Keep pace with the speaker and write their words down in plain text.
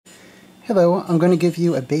Hello, I'm going to give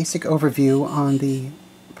you a basic overview on the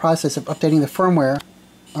process of updating the firmware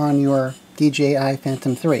on your DJI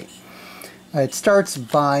Phantom 3. It starts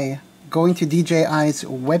by going to DJI's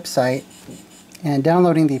website and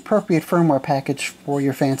downloading the appropriate firmware package for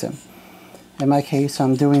your Phantom. In my case,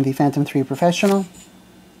 I'm doing the Phantom 3 Professional,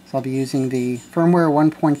 so I'll be using the firmware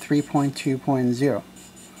 1.3.2.0.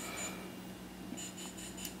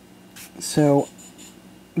 So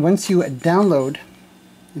once you download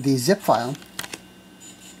the zip file,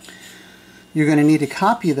 you're going to need to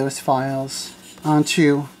copy those files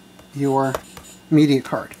onto your media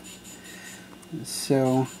card.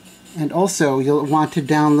 So, and also you'll want to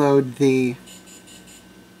download the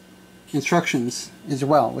instructions as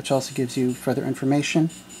well, which also gives you further information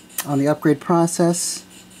on the upgrade process.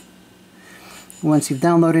 Once you've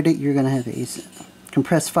downloaded it, you're going to have a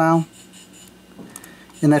compressed file.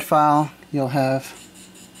 In that file, you'll have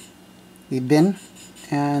the bin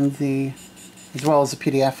and as well as a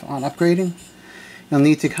PDF on upgrading. You'll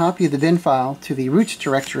need to copy the bin file to the root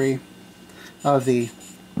directory of the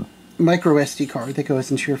micro SD card that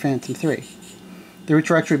goes into your Phantom 3. The root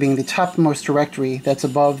directory being the topmost directory that's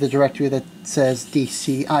above the directory that says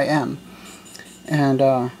DCIM. And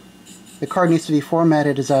the card needs to be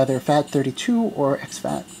formatted as either FAT32 or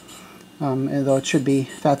exFAT, although it should be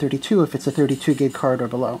FAT32 if it's a 32 gig card or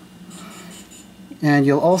below. And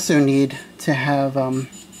you'll also need to have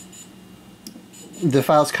the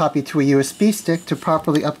files copied to a USB stick to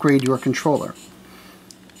properly upgrade your controller,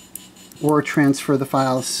 or transfer the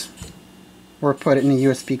files, or put it in a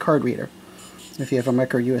USB card reader if you have a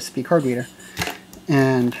micro USB card reader,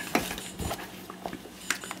 and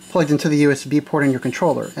plugged into the USB port in your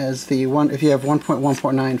controller. If you have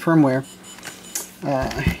 1.1.9 firmware,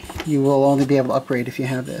 you will only be able to upgrade if you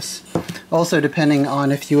have this. Also, depending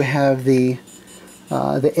on if you have the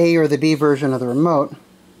A or the B version of the remote,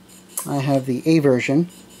 I have the A version,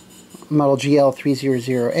 model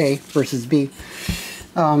GL300A versus B.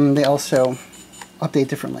 They also update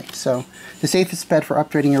differently. So the safest bet for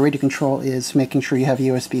upgrading your radio control is making sure you have a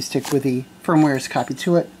USB stick with the firmware is copied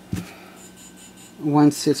to it.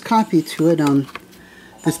 Once it's copied to it on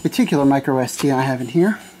this particular micro SD I have in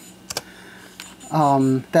here,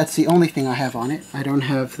 that's the only thing I have on it. I don't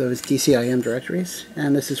have those DCIM directories,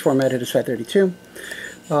 and this is formatted as FAT32.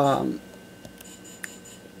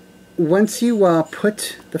 Once you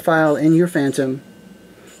put the file in your Phantom,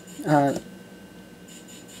 on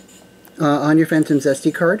your Phantom's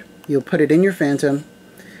SD card, you'll put it in your Phantom.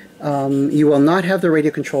 You will not have the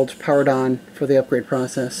radio controls powered on for the upgrade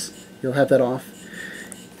process. You'll have that off.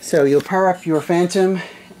 So you'll power up your Phantom,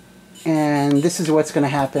 and this is what's going to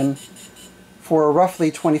happen for roughly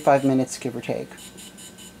 25 minutes, give or take.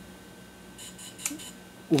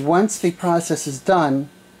 Once the process is done,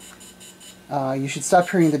 you should stop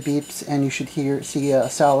hearing the beeps, and you should see a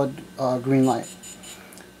solid green light.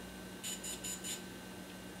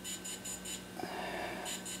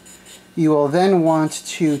 You will then want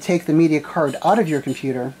to take the media card out of your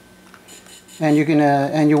computer, and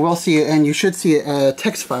you should see a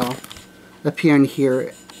text file appear in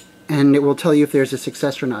here, and it will tell you if there's a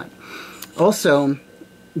success or not. Also,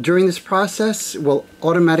 during this process, we'll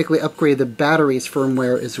automatically upgrade the battery's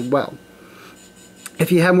firmware as well.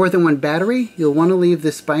 If you have more than one battery, you'll want to leave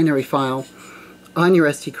this binary file on your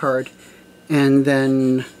SD card and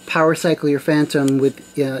then power cycle your Phantom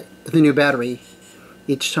with the new battery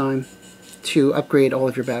each time to upgrade all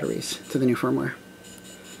of your batteries to the new firmware.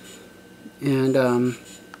 And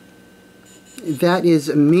that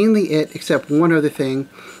is mainly it, except one other thing.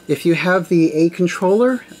 If you have the A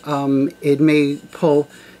controller, it may pull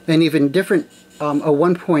an even different, a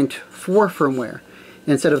 1.4 firmware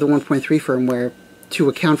instead of the 1.3 firmware to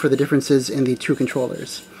account for the differences in the two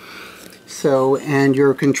controllers. So, and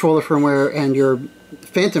your controller firmware and your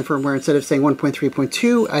Phantom firmware, instead of saying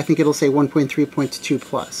 1.3.2, I think it'll say 1.3.2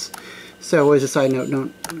 plus. So as a side note,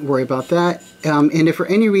 don't worry about that. And if for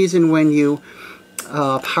any reason when you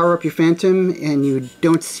power up your Phantom and you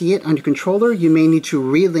don't see it on your controller, you may need to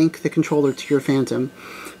relink the controller to your Phantom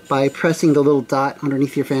by pressing the little dot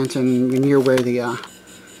underneath your Phantom near where the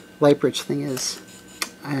light bridge thing is,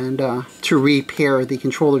 and to repair the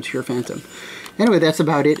controller to your Phantom. Anyway, that's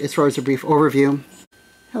about it as far as a brief overview.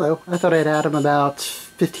 Hello, I thought I'd add them about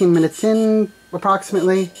 15 minutes in,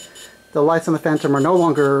 approximately. The lights on the Phantom are no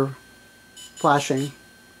longer flashing,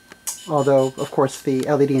 although of course the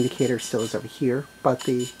LED indicator still is over here, but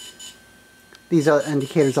these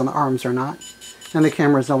indicators on the arms are not, and the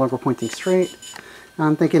camera is no longer pointing straight.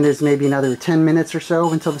 I'm thinking there's maybe another 10 minutes or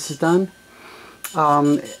so until this is done.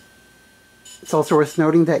 It's also worth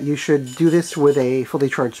noting that you should do this with a fully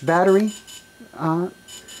charged battery,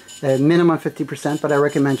 minimum 50%, but I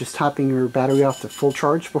recommend just topping your battery off to full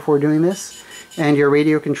charge before doing this. And your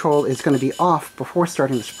radio control is going to be off before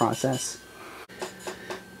starting this process.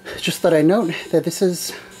 Just thought I'd note that this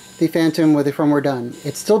is the Phantom with the firmware done.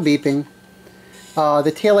 It's still beeping.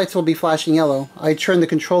 The taillights will be flashing yellow. I turned the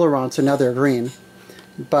controller on, so now they're green.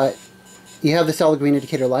 But you have the solid green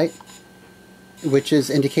indicator light, which is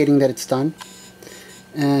indicating that it's done.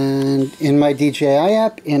 And in my DJI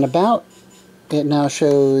app, in About, it now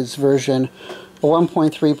shows version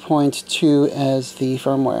 1.3.2 as the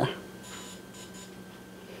firmware.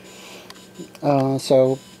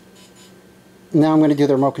 So now I'm going to do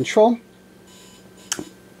the remote control.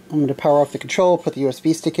 I'm going to power off the control, put the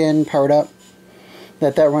USB stick in, power it up,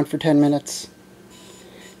 let that run for 10 minutes.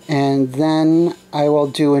 And then I will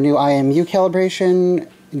do a new IMU calibration,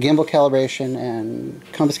 gimbal calibration, and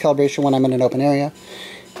compass calibration when I'm in an open area.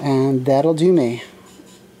 And that'll do me.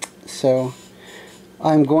 So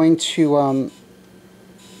I'm going to,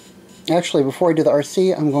 actually before I do the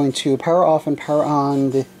RC, I'm going to power off and power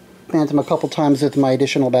on the Phantom a couple times with my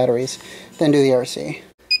additional batteries, then do the RC.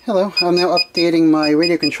 Hello, I'm now updating my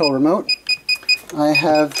radio control remote. I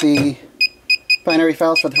have the binary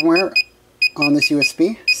files for the firmware on this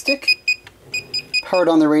USB stick, powered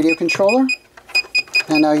on the radio controller,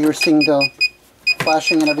 and now you're seeing the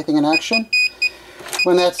flashing and everything in action.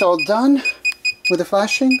 When that's all done with the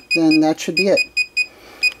flashing, then that should be it.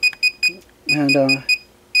 And